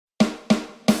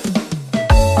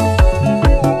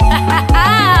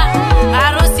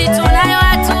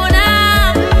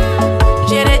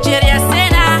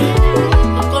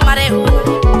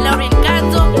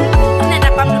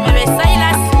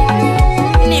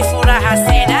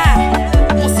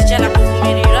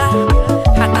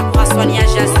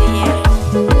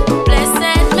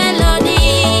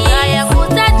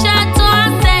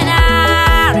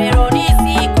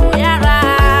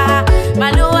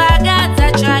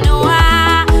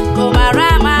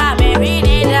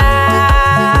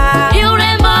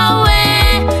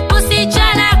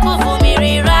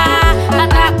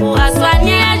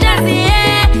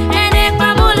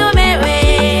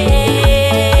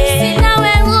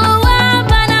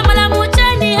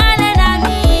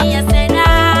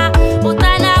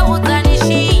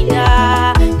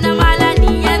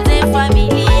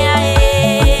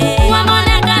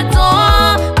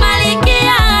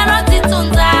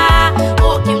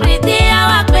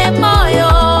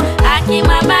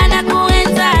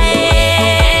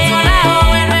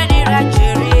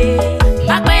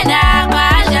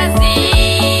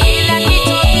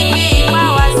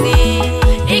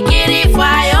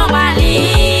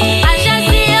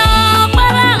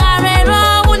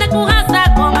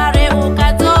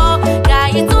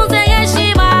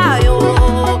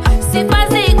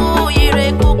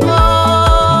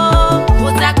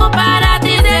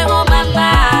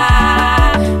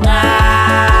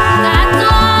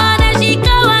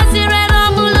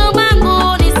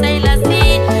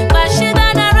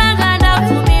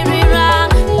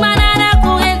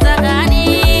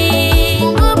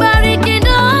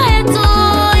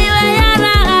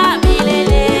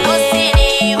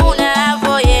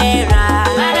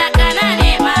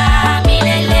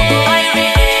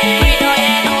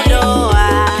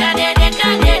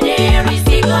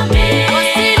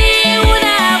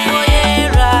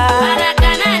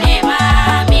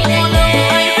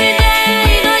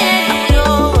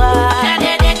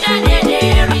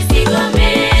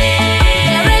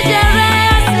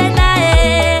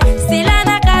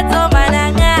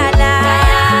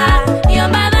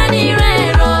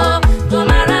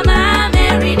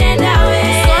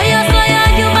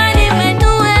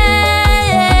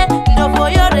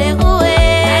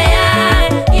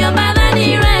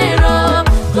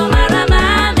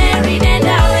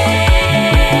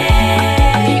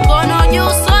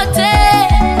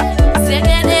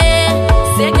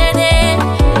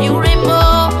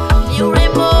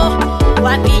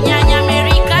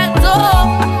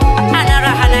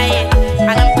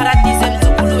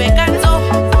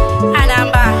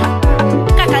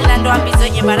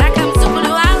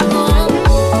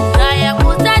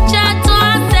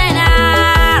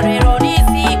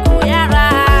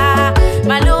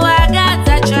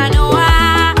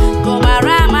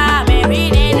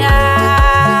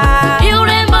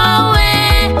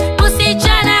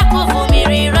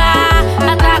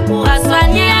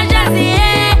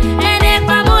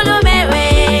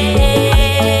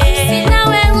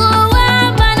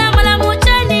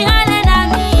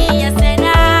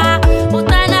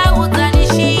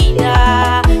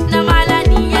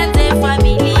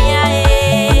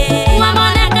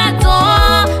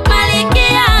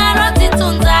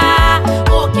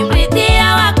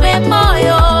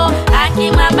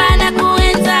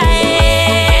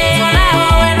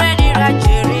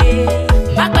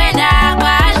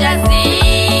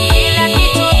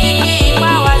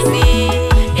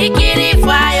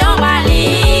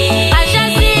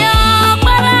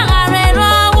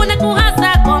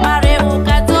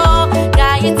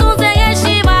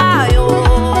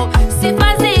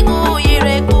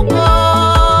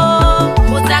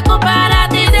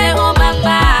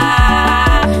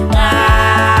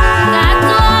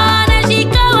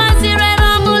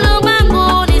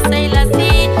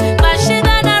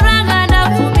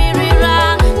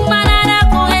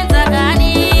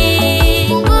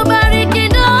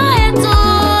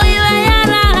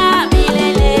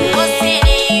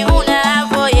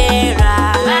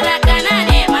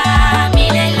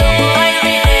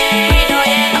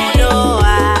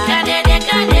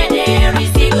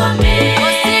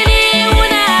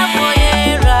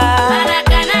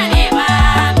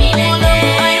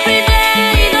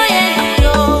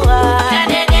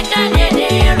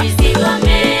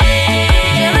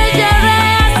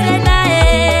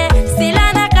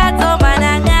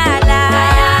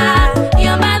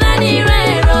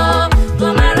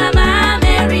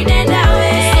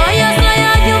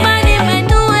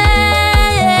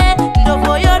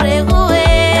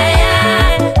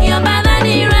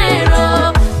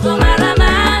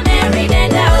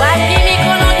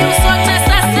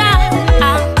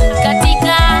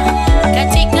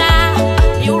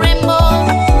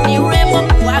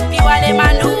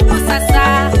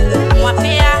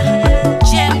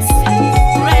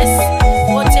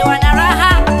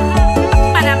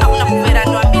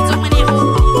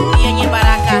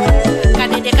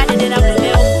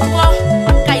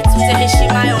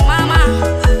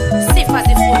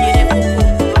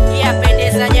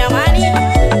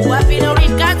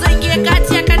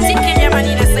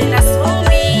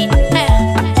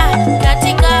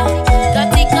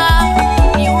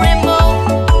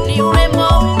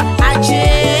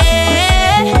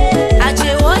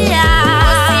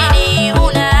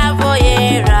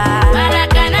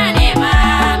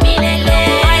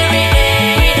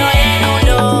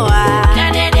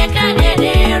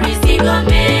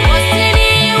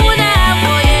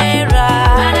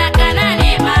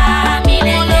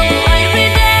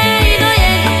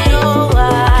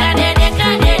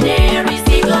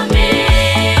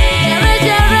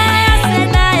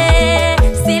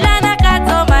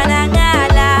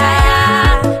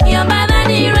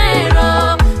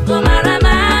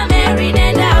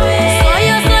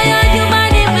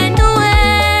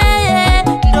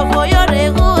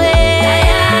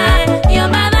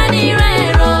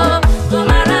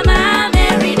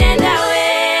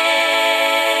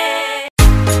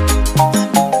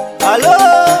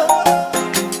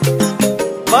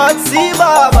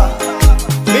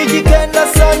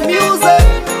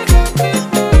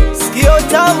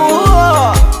utamu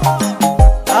huo.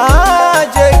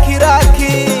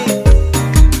 Kiraki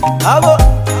abo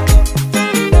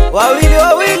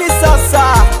wawili sasa.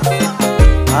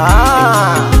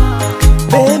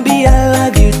 Baby, I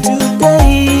love you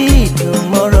today,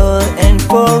 tomorrow and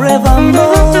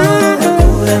forevermore.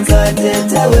 Kuanza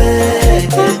tetewe,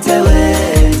 tetewe,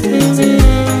 tetewe.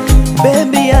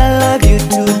 Baby, I love you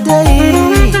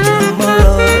today,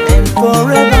 tomorrow and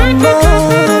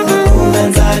forevermore.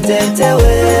 Kuanza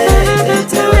tetewe,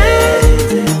 tetewe,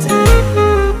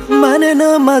 tetewe.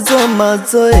 Maneno mazo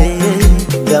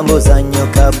gambo za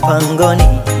nyoka pangoni,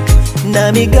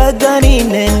 na migagani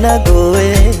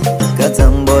nenagoe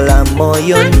katambola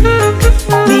moyoni.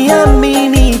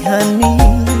 Niamini hani,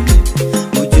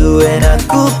 ujue na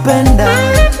kupenda,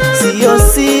 sio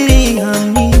siri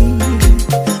hani,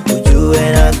 ujue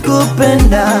na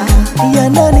kupenda. Ya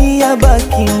ndani ya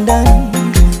baki ndani,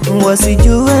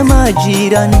 wasijue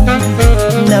majirani,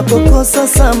 napokosa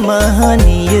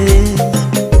samahani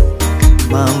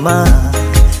mama.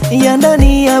 Ya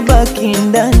ndani ya baki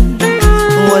ndani,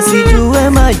 wasijue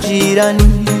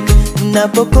majirani,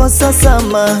 napokosa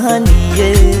samahani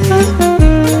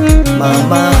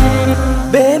mama.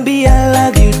 Baby, I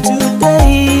love you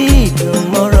today,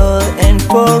 tomorrow and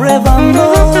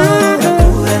forevermore.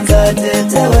 Kuanza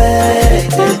tetewe,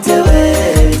 tetewe,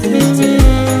 tetewe.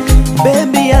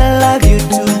 Baby, I love you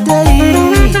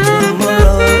today,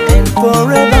 tomorrow and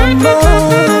forevermore.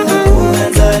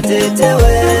 Kuanza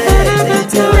tetewe,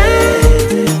 tetewe,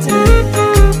 tetewe.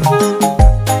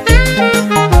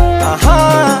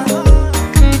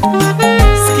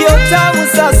 Sikio tamu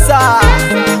sasa.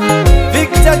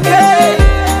 Victor K,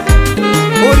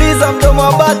 uliza mdomo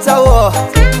wa bata wo.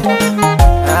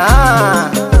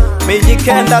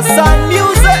 Mijikenda Sun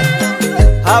Music.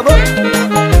 Habo,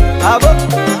 habo,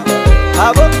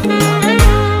 habo.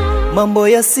 Mambo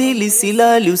ya sili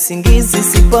silali, usingizi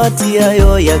sipati,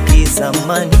 hayo ya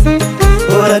kizamani.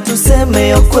 Bora tuseme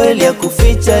ya kweli, ya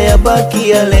kuficha ya baki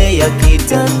yale ya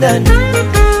kitandani.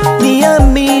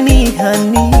 Niamini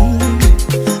hani,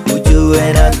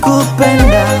 ujue na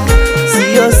kupenda,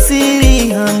 sio siri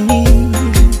hani,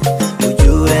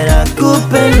 ujue na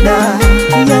kupenda.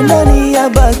 Ya ndani ya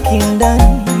baki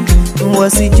ndani,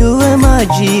 wasijue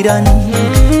majirani,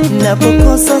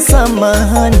 napokosa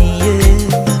samahani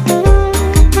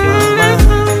mama.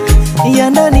 Ya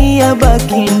ndani ya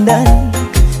baki ndani.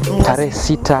 Tarehe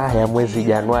 6 ya mwezi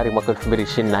Januari mwaka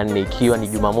 2024, ikiwa ni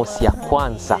Jumamosi ya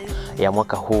kwanza ya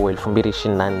mwaka huu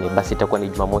 2024, basi itakuwa ni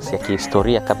Jumamosi ya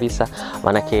kihistoria kabisa.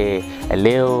 Manake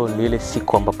leo ni ile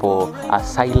siku ambapo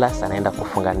Silas anaenda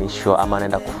kufunganishwa ama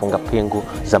anaenda kufunga pingu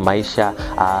za maisha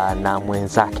na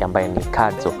mwenzake ambaye ni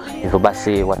Kadzo. Hivyo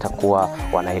basi watakuwa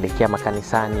wanaelekea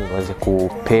makanisani waweze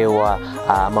kupewa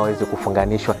ama waweze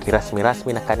kufunganishwa kirasmi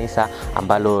rasmi na kanisa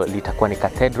ambalo litakuwa ni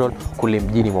Cathedral kule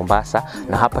mjini Mombasa.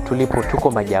 Na hapa tulipo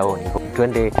tuko Majaoni,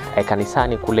 tuende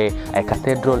kanisani kule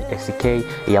Cathedral SK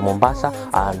ya Mombasa,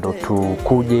 ndo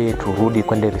tukuje turudi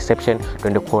kwende reception,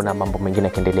 tuende kuona mambo mengine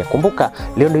yakiendelea. Kumbuka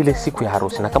leo ndio ile siku ya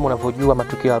harusi, na kama unavyojua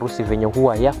matukio ya harusi venye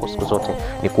huwa yako siku zote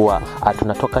ni kuwa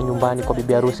tunatoka nyumbani kwa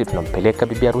bibi harusi, tunampeleka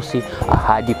bibi harusi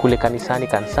hadi kule kanisani.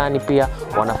 Kanisani pia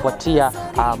wanafuatia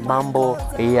mambo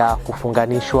ya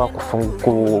kufunganishwa,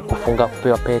 kufunga,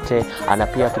 kupewa pete, na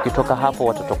pia tukitoka hapo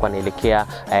watakuwa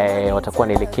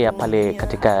wanaelekea pale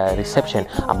katika reception,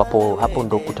 ambapo hapo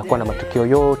ndo kutakuwa na matukio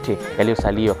yote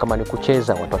yaliyosalia. Kama ni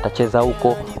kucheza, watu watacheza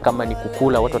huko; kama ni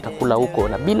kukula, watu watakula huko,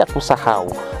 na bila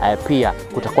kusahau pia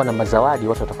kutakuwa na mazawadi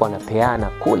watu watakuwa wanapeana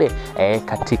kule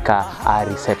katika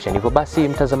reception. Hivyo basi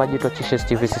mtazamaji wetu wa CHISHE'Z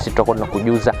TV, sisi tutakuwa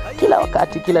tunakujuza kila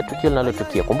wakati, kila tukio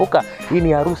linalotukia. Kumbuka hii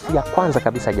ni harusi ya kwanza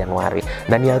kabisa Januari,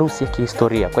 na ni harusi ya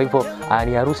kihistoria. Kwa hivyo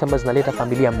ni harusi ambazo zinaleta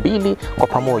familia mbili kwa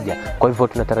pamoja. Kwa hivyo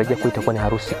tunatarajia kuwa itakuwa ni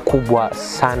harusi kubwa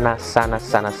sana sana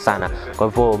sana sana. Kwa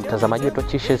hivyo mtazamaji wetu wa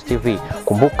CHISHE'Z TV,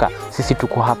 kumbuka sisi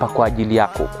tuko hapa kwa ajili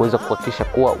yako, kuweza kuhakikisha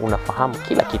kuwa unafahamu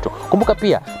kila kitu. Kumbuka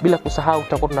pia bila kusahau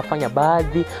tutakuwa tunafanya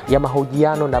baadhi ya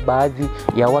mahojiano na baadhi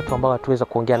ya watu ambao hatuweza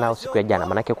kuongea nao siku ya jana.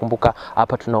 Manake kumbuka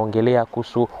hapa tunaongelea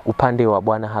kuhusu upande wa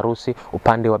bwana harusi,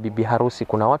 upande wa bibi harusi.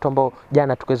 Kuna watu ambao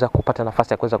jana tukaweza kupata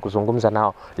nafasi ya kuweza kuzungumza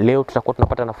nao. Leo tutakuwa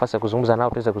tunapata nafasi ya kuzungumza nao,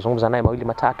 tuweze kuzungumza naye mawili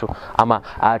matatu, ama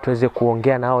tuweze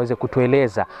kuongea nao, waweze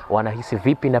kutueleza wanahisi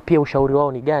vipi na pia ushauri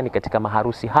wao ni gani katika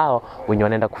maharusi hao wenye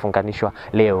wanaenda kufunganishwa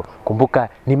leo. Kumbuka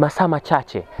ni masaa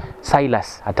machache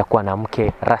Silas atakuwa na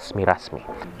mke rasmi.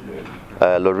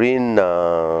 Lorin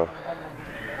na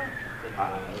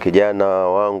kijana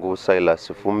wangu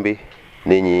Silas Fumbi,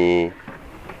 ninyi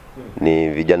ni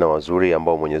vijana wazuri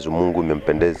ambao Mwenyezi Mungu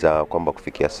imempendeza kwamba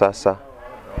kufikia sasa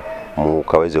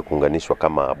mkaweze kuunganishwa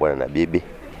kama bwana na bibi.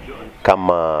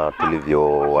 kama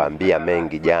tulivyowaambia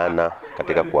mengi jana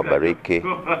katika kuwabariki,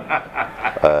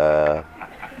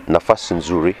 nafasi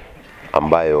nzuri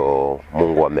ambayo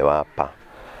Mungu amewapa,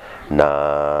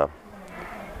 na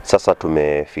sasa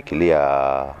tumefikiria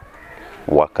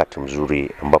wakati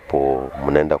mzuri ambapo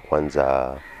mnaenda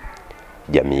kuanza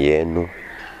jamii yenu.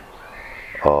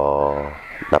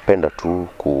 Napenda tu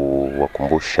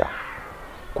kuwakumbusha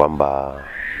kwamba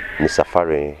ni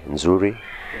safari nzuri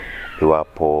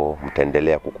iwapo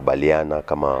mtaendelea kukubaliana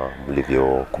kama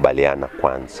mlivyokubaliana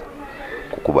kwanza.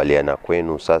 Kukubaliana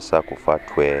kwenu sasa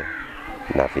kufuatwe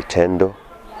na vitendo,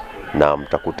 na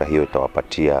mtakuta hiyo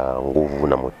itawapatia nguvu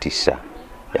na motisha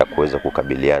ya kuweza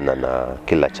kukabiliana na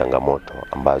kila changamoto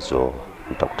ambazo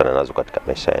mtakutana nazo katika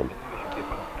maisha yenu.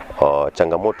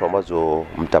 Changamoto ambazo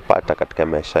mtapata katika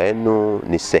maisha yenu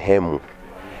ni sehemu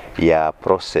ya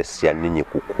process ya ninyi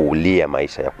kukulia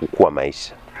maisha, ya kukua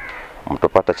maisha.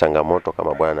 Mtapata changamoto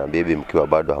kama bwana na bibi mkiwa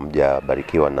bado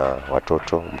hamjabarikiwa na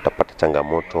watoto, mtapata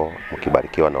changamoto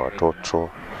mkibarikiwa na watoto,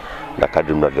 na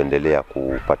kadri mnavyoendelea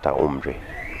kupata umri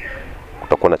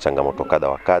kutakuwa na changamoto kadha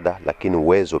wa kadha, lakini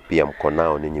uwezo pia mko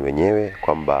nao ninyi wenyewe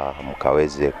kwamba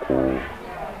mkaweze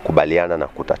kukubaliana na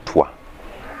kutatua.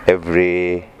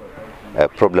 Every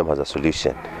problem has a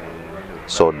solution.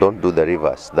 So don't do the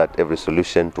reverse, that every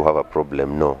solution to have a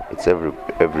problem. No, it's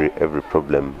every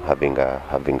problem having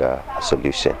a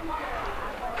solution.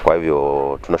 Kwa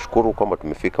hivyo tunashukuru kwamba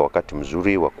tumefika wakati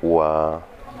mzuri wa kuwa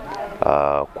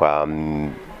kwa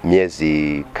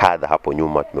miezi kadha hapo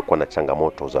nyuma tumekuwa na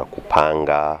changamoto za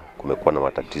kupanga, kumekuwa na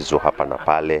matatizo hapa na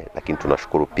pale, lakini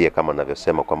tunashukuru pia kama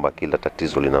ninavyosema kwamba kila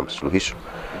tatizo lina suluhisho.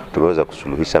 Tumeweza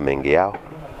kusuluhisha mengi yao.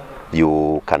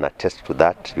 You can attest to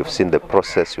that. You've seen the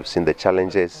process, you've seen the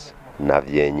challenges, na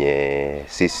vyenye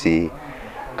sisi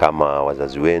kama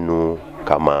wazazi wenu,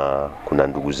 kama kuna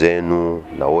ndugu zenu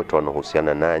na wote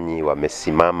wanaohusiana nanyi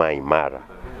wamesimama imara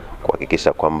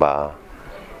kuhakikisha kwamba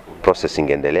process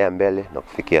ingeendelea mbele, na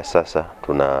kufikia sasa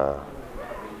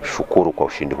tunashukuru kwa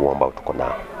ushindi huu ambao tuko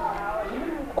nao.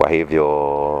 Kwa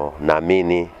hivyo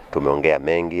naamini tumeongea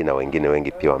mengi na wengine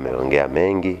wengi pia wameongea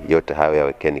mengi. Yote hayo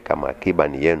yawekeni kama akiba,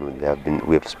 ni yenu.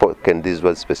 We have spoken these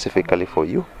words specifically for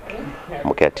you.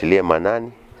 Mkiatilie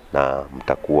manani na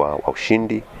mtakuwa wa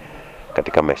ushindi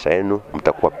katika maisha yenu,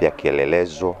 mtakuwa pia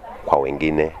kielelezo kwa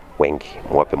wengine wengi.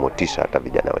 Mwape motisha hata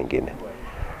vijana wengine.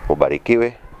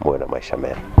 Mubarikiwe, muwe na maisha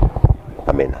mema.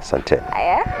 Amen. Asante.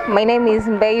 My name is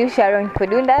Mbeyu Sharon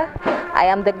Kudunda. I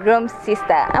am the groom's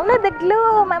sister. I'm not the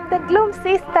groom, I'm the groom's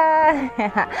sister.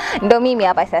 Ndo mimi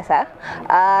hapa sasa.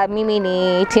 Mimi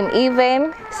ni Team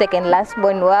Even, second last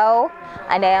born wao.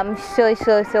 And I am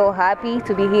so happy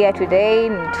to be here today.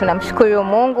 Tunamshukuru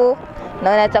Mungu.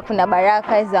 Naona hata kuna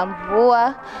baraka za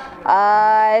mvua.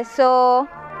 So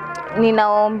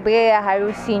ninaombea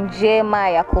harusi njema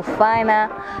ya kufana,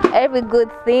 every good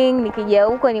thing. Nikija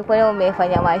huko nikuone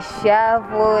umefanya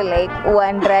mashavu, like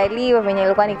uandaliwe venye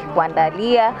nilikuwa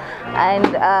nikikuandalia,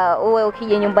 and uwe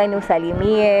ukija nyumbani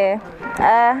usalimie.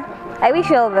 I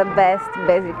wish you all the best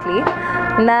basically.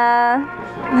 Na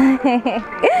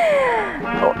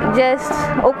just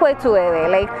ukwe tu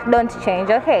wewe, like don't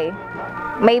change, okay?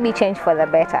 Maybe change for the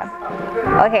better.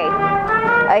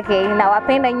 Okay,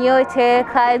 nawapenda nyote.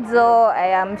 Kadzo,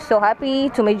 I am so happy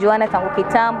tumejuana tangu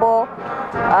kitambo.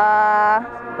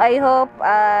 I hope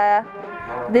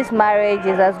this marriage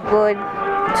is as good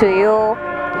to you.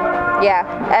 Yeah,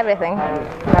 everything.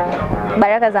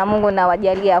 Baraka za Mungu na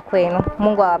wajalia kwenu.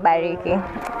 Mungu awabariki.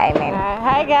 Amen.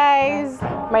 Hi guys,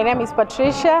 my name is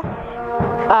Patricia.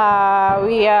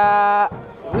 We are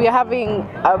having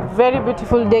a very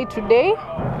beautiful day today,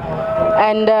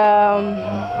 and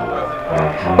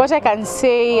what I can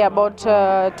say about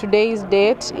today's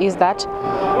date is that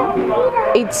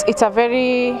it's a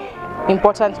very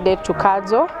important date to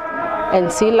Kadzo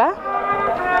and Silas.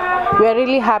 We are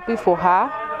really happy for her.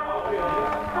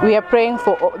 We are praying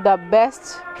for the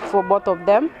best for both of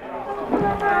them.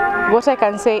 What I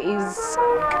can say is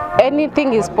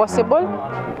anything is possible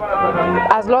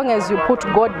as long as you put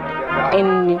God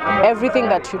in everything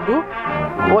that you do.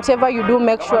 Whatever you do,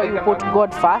 make sure you put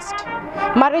God first.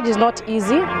 Marriage is not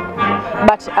easy,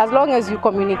 but as long as you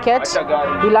communicate,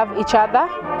 you love each other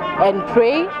and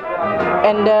pray,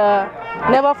 and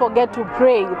never forget to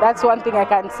pray. That's one thing I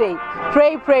can say.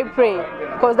 Pray,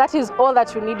 because that is all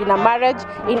that you need in a marriage,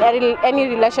 in any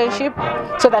relationship,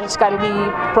 so that it can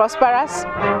be prosperous.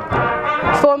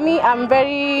 For me, I'm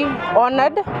very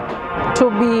honored to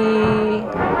be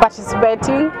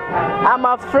participating. I'm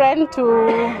a friend to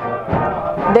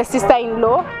the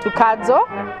sister-in-law to Kadzo,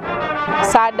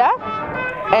 Sada,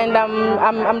 and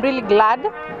I'm really glad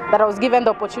that I was given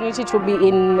the opportunity to be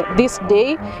in this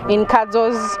day, in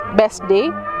Kadzo's best day.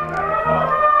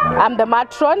 I'm the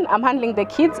matron, I'm handling the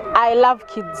kids. I love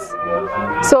kids.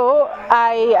 So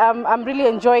I'm really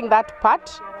enjoying that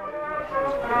part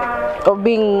of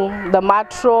being the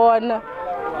matron.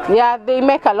 Yeah, they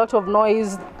make a lot of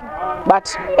noise,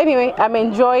 but anyway, I'm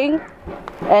enjoying,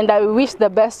 and I wish the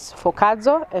best for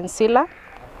Kadzo and Sila.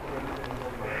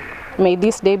 May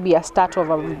this day be a start of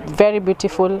a very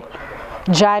beautiful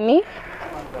journey,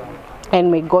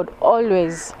 and may God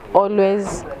always,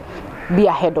 always be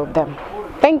ahead of them.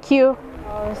 Thank you.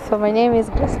 So my name is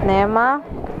Grace Neema,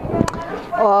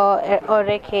 or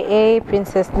aka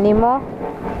Princess Nemo.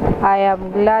 I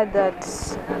am glad that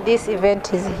this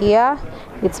event is here.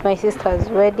 It's my sister's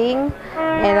wedding,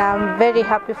 and I'm very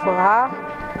happy for her.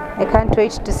 I can't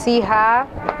wait to see her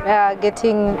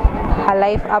getting her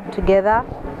life up together.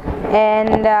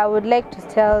 And I would like to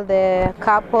tell the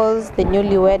couples, the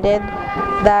newly wedded,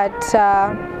 that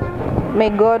may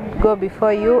God go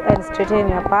before you and straighten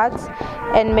your paths,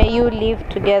 and may you live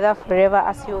together forever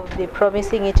as you've been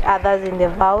promising each other in the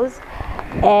vows.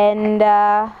 And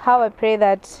how I pray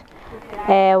that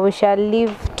we shall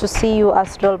live to see you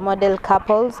as role model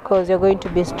couples, because you're going to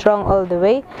be strong all the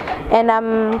way. And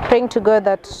I'm praying to God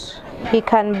that He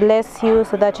can bless you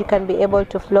so that you can be able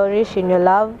to flourish in your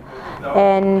love.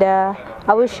 And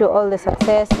I wish you all the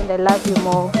success, and I love you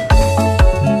more.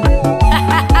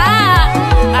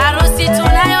 Harusi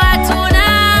tunayo hatuna,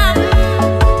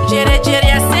 jere jere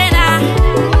ya sena,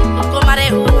 uko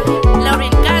marehu,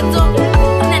 Lauren Kadzo,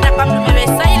 nenda kwa mlumewe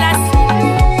Silas,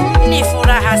 ni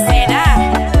furaha sena,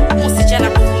 musichana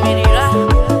kuvumirira,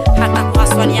 hata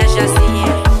kuhaswa ni ajaziye.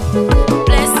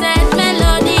 Blessed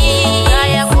melody,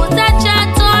 kaya kutacha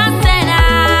toa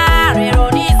sena,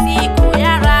 rero ni siku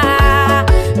ya raha,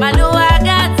 malua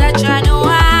gata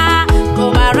chanua,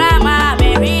 kumarama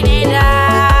meridida.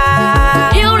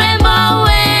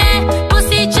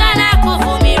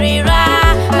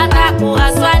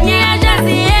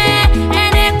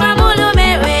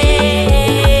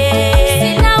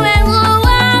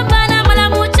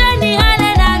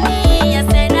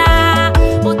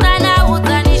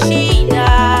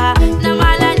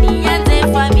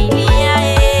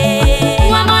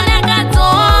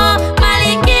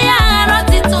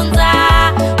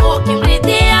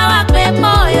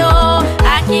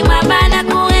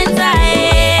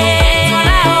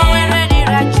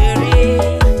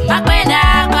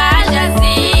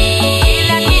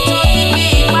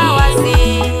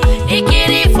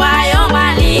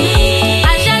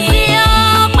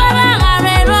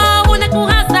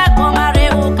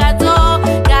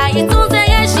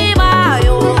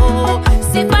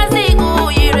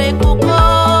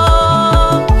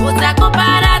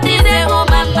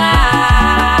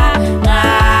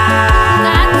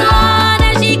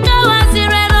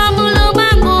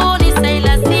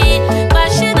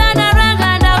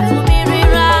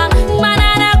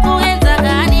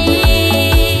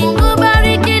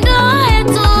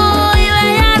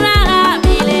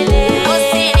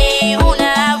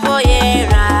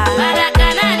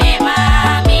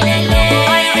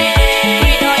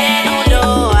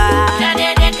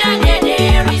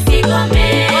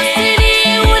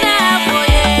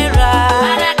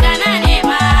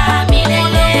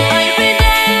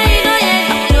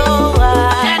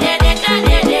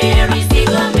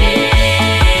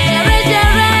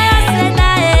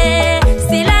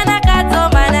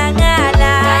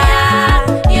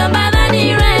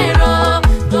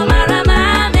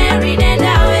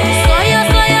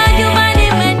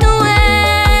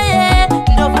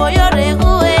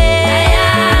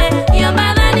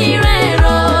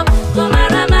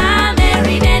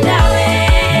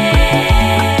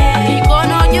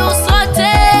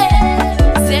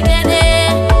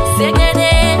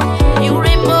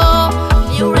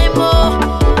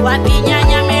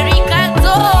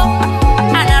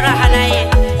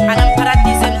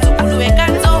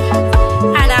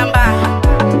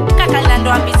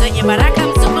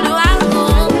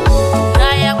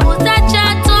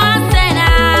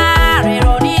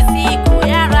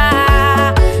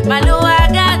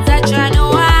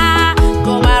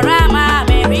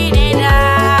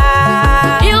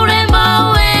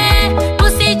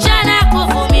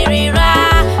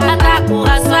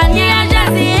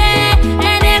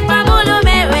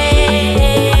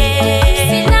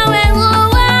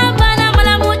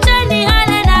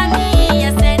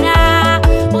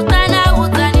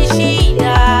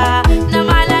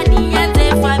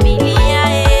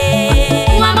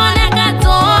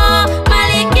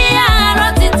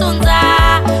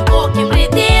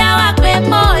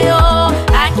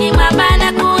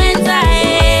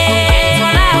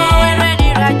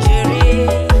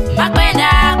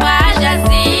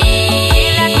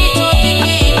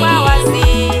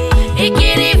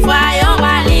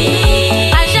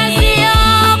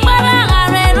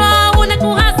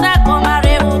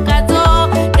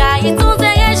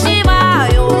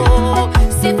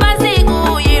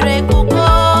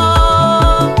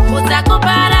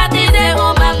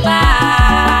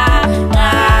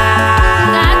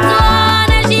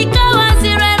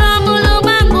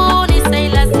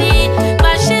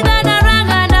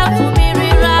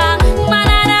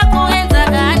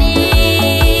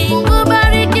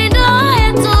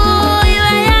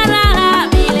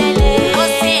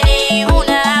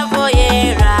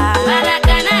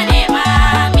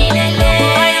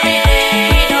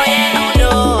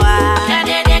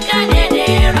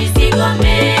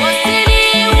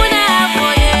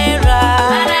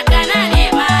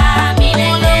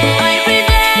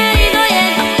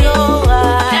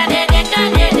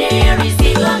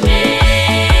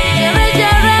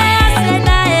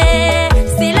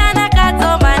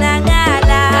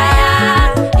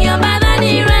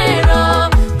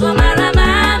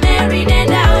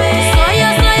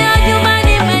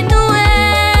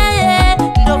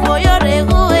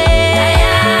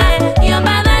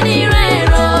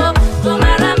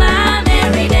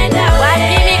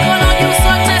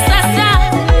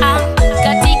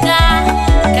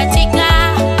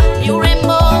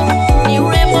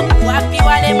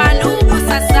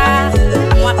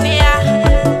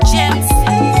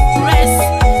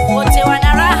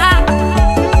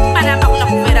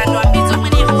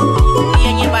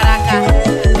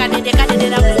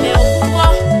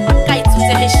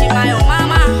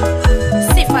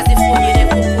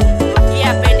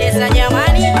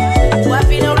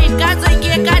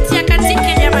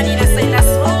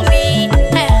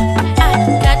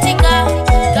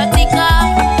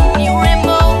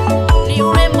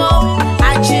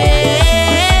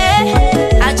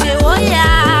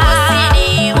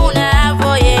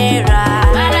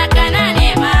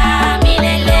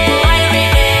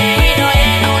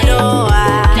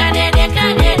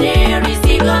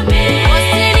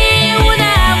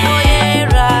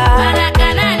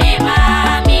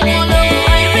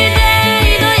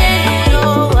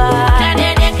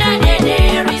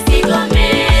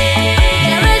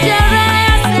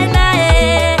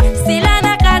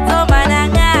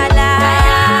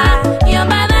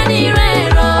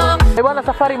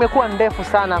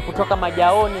 sana kutoka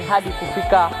Majaoni hadi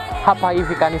kufika hapa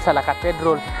hivi kanisa la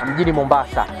Cathedral mjini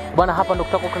Mombasa. Bwana, hapa ndo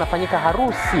kutakuwa kunafanyika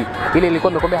harusi. Ile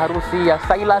ilikuwa imekombea harusi ya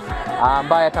Silas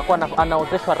ambaye atakuwa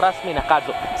anaozeshwa rasmi na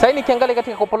Kadzo. Sasa nikiangalia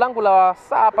katika kopo langu la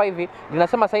saa hapa hivi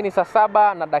linasema sasa ni saa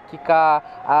 7 na dakika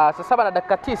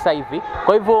 9 hivi.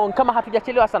 Kwa hivyo kama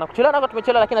hatujachelewa sana, kuchelewa nako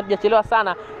tumechelewa lakini hatujachelewa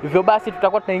sana. Hivyo basi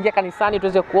tutakuwa tunaingia kanisani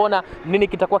tuweze kuona nini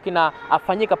kitakuwa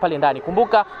kinafanyika pale ndani.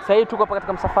 Kumbuka sasa hivi tuko hapa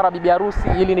katika msafara wa bibi harusi.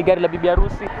 Hili ni gari la bibi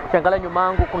harusi. Ukiangalia nyuma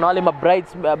yangu kuna wale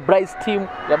brides team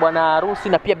ya bwana harusi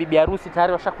na pia bibi harusi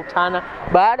tayari washakutana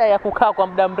baada ya kukaa kwa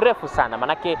muda mrefu sana.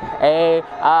 Manake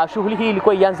shughuli hii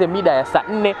ilikuwa ianze mida ya saa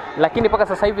 4 lakini mpaka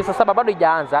sasa hivi saa 7 bado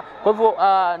haijaanza. Kwa hivyo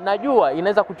najua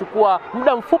inaweza kuchukua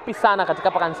muda mfupi sana katika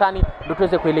hapa kanisani ndio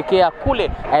tuweze kuelekea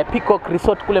kule Peacock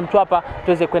Resort kule Mtwapa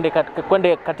tuweze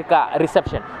kwenda katika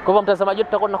reception. Kwa hivyo mtazamaji,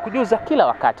 tutakuwa tunakujuza kila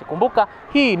wakati. Kumbuka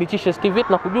hii ni CHISHE'Z TV,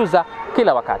 tunakujuza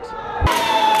kila wakati.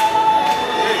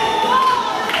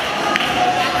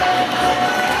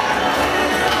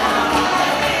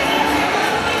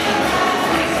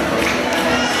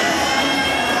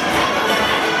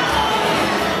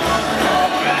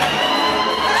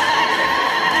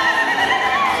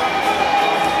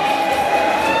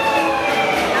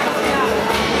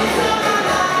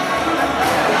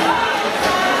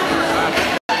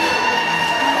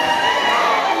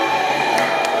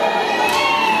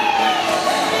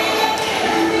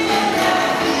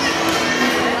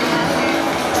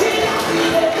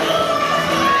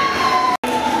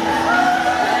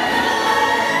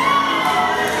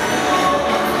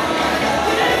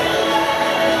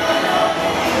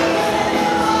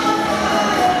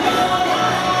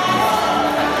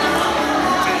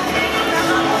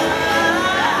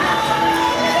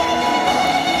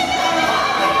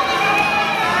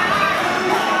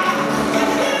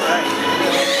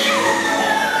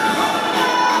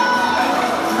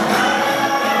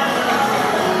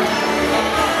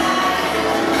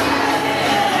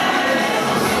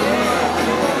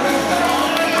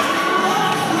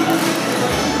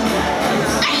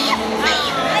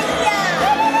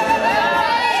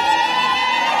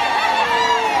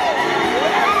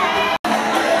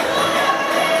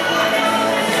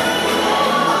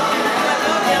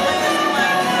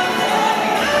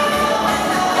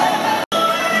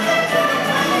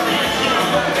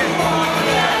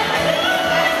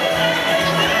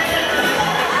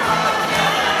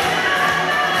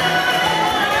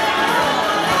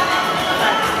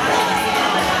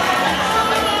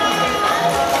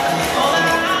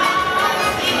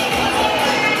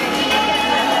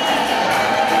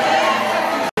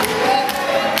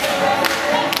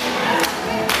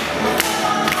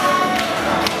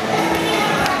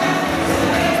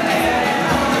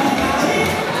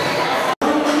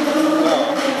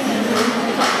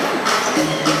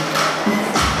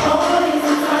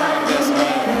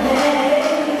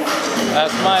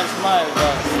 Smile,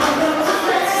 boss.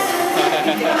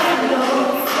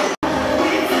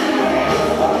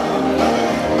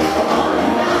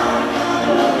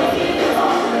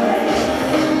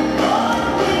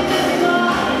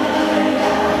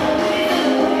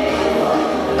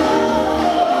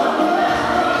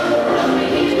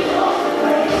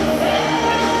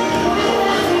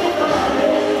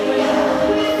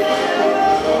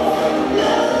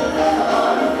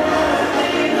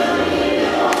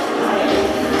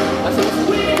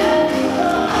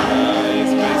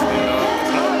 It's basically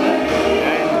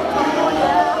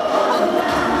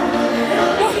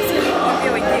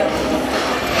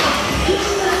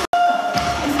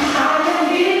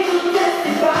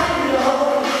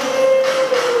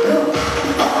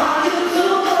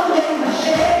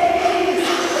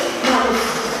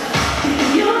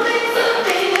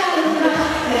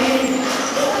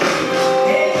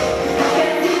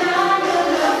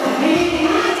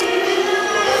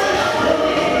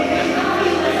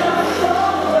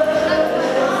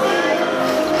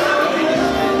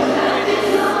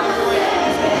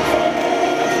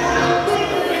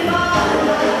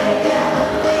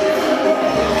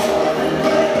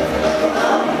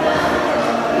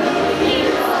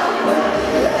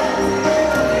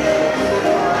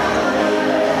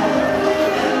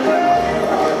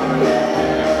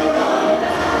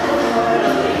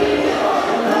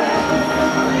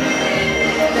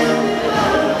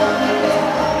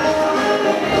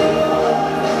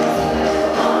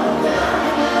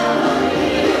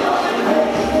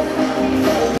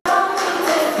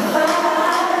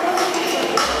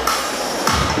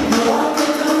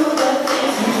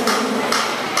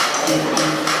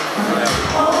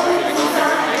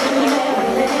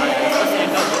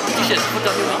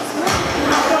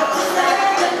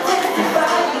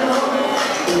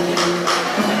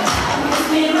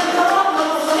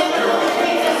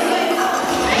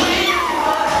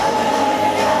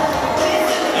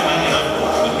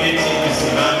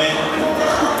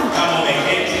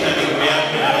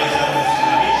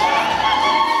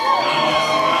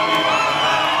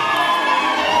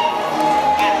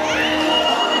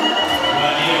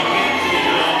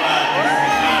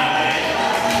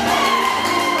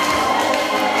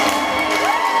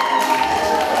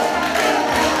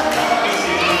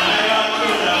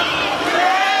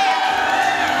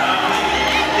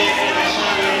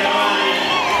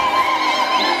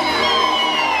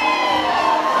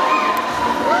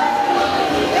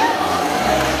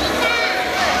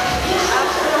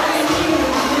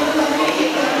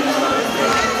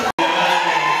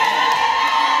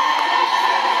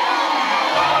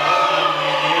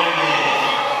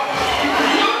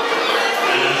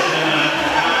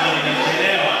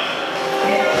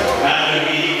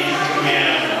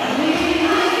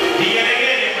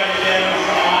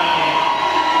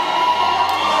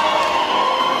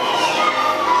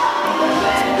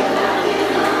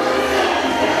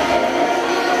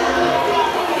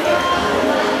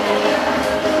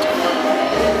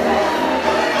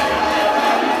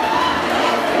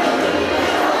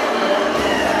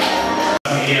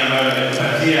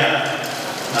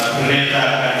kutuleta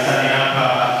kanisani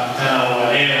hapa mchana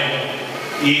wa leo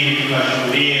ili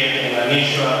tukashuhudie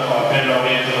kuunganishwa kwa wapendwa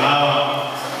wetu hawa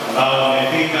ambao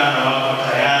wamefika na wako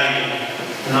tayari.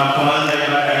 Tunapoanza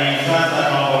ibada hii sasa,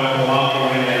 tunaomba uwepo wako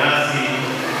uende nasi,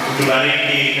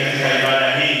 utubariki katika ibada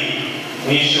hii.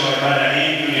 Mwisho wa ibada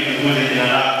hii tulitukuze jina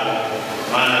lako,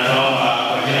 maana tunaomba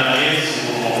kwa jina la Yesu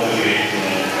Mwokozi wetu.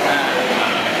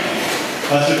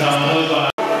 Basi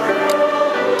tutaongozwa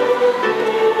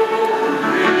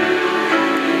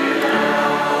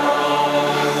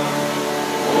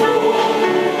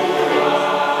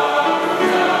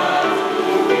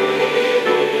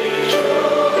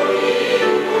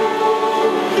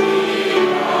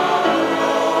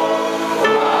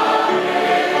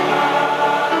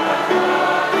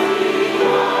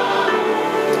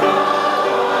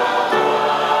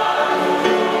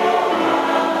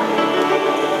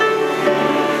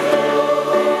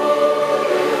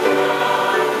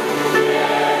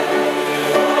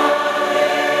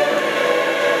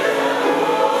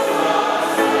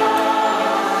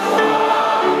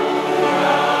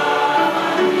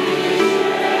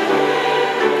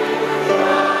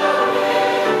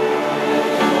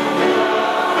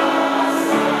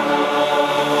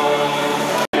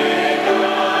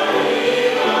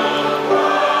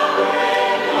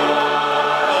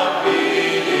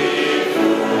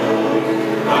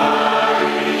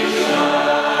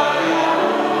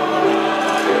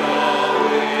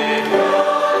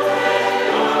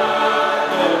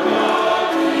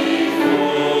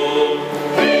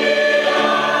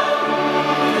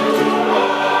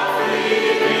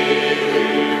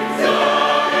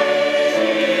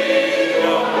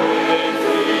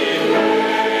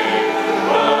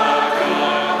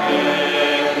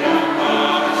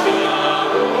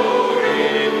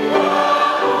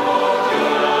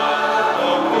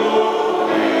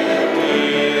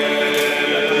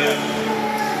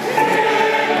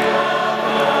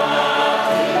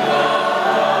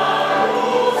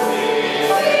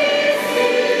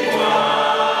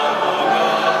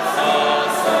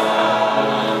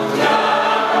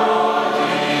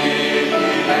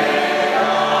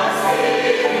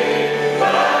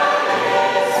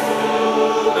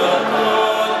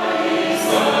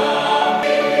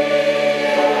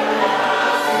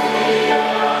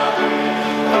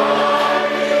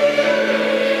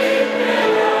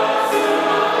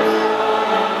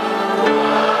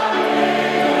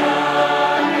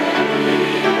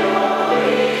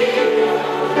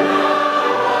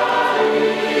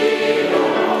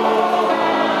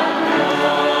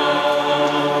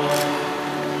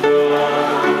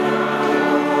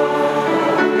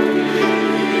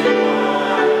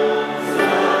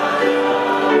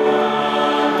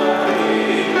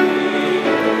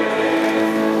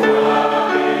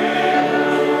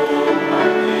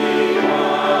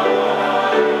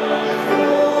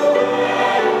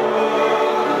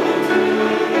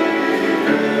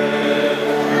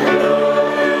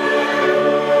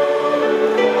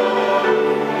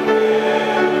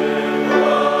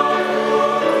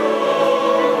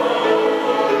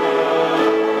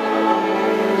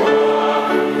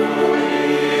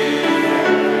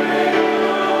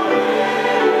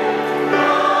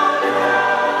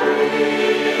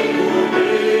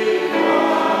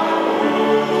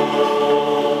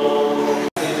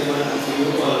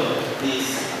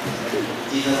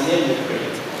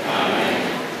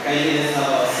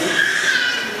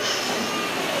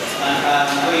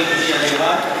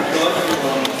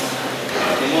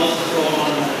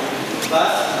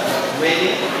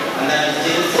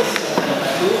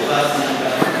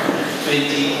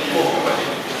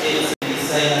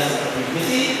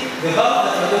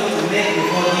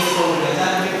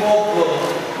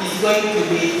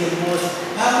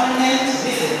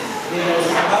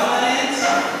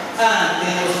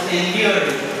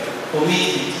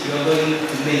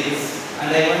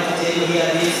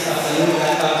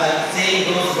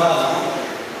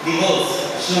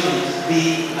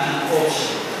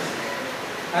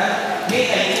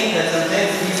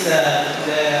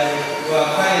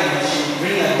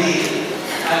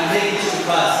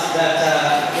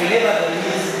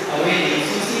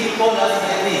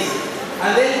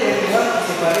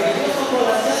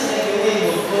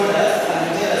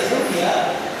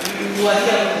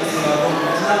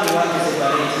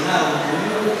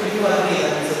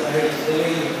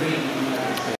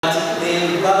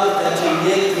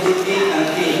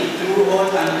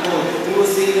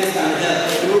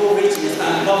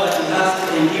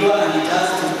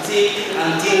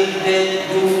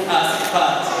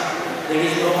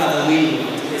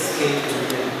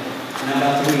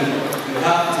Number 3, you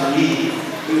have to live.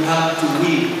 You have to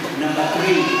win. Number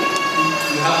 3,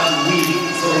 you have to win.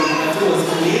 So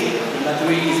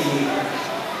 3 is weak.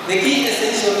 The key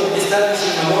essential of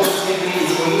establishing a home family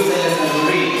is for you, Silas and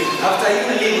Lorraine. After you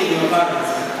live with your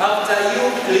parents, after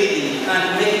you living and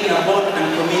making a bond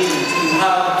and commitment, you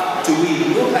have to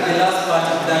will. Look at the last part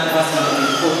of that verse number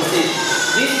 4. It says,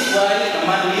 this is why a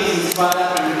man leaves his father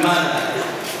and mother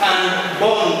and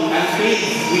bond and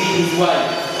cleave with his wife,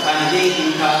 and they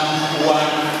become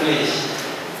one flesh.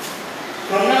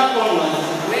 From now onwards,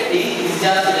 wedding is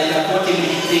just like a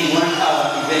 40-minute thing, 1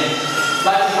 hour event.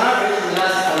 But marriage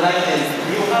lasts a lifetime.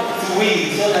 You have to will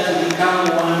so that you become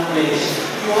one flesh.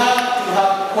 You have to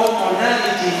have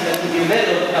commonalities that you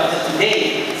develop after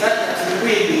today, such that you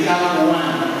will become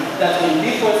one. That when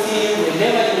people see you,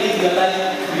 whenever you live your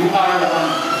life, you are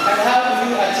one. And how do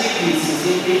you achieve this? You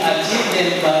simply achieve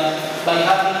them by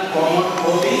having common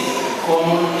hobbies,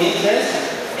 common interests,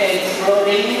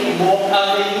 exploring more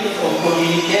avenues of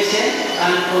communication,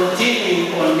 and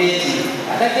continuing on dating.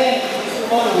 And again,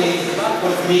 always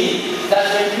with me that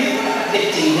when people are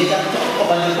dating, they can talk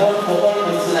about the phone for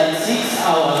almost like 6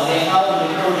 hours. They have on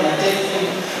the phone, they are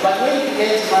texting. But when you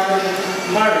get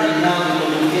married now, the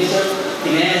communication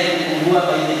in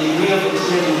by the degree of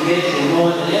extreme engagement, you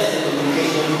know the less the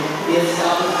communication is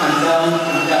up and down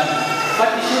and down.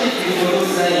 But it shouldn't be for you,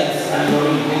 Silas and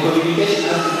Lorraine. The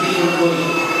communication has to keep on going.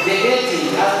 The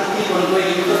dating has to keep on going,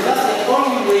 because that's the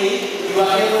only way you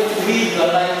are able to live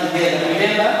your life together.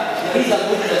 Remember, there is a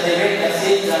book that I read that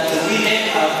says that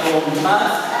women are from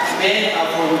Mars, men are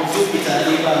from Jupiter,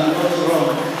 if I'm not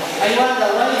wrong. I wonder,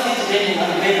 why is it men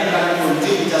are coming from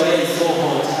Jupiter where it's so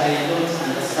hot? I don't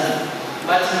understand.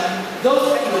 But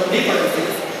those kind of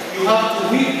differences, you have to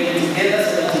weave them together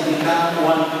so that you become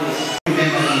one place.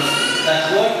 Remember this,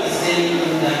 that God is telling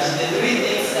you that the 3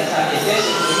 things that are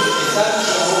essential for you to establish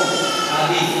your home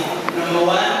are these. Number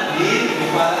 1, live with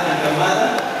your father and your mother.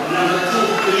 Number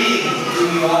 2, live to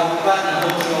your partner,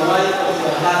 or to your wife, or to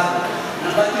your husband.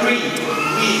 Number 3,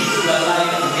 live your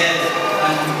life together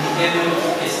and be able to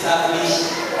establish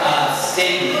a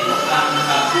steady and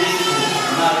a peaceful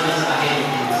marriage ahead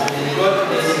of you. So may God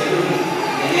bless you.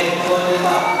 The name of God the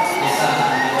Father, the Son,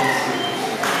 and the Holy Spirit.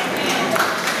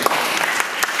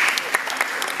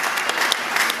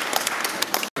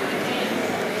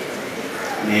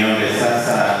 Niombe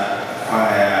sasa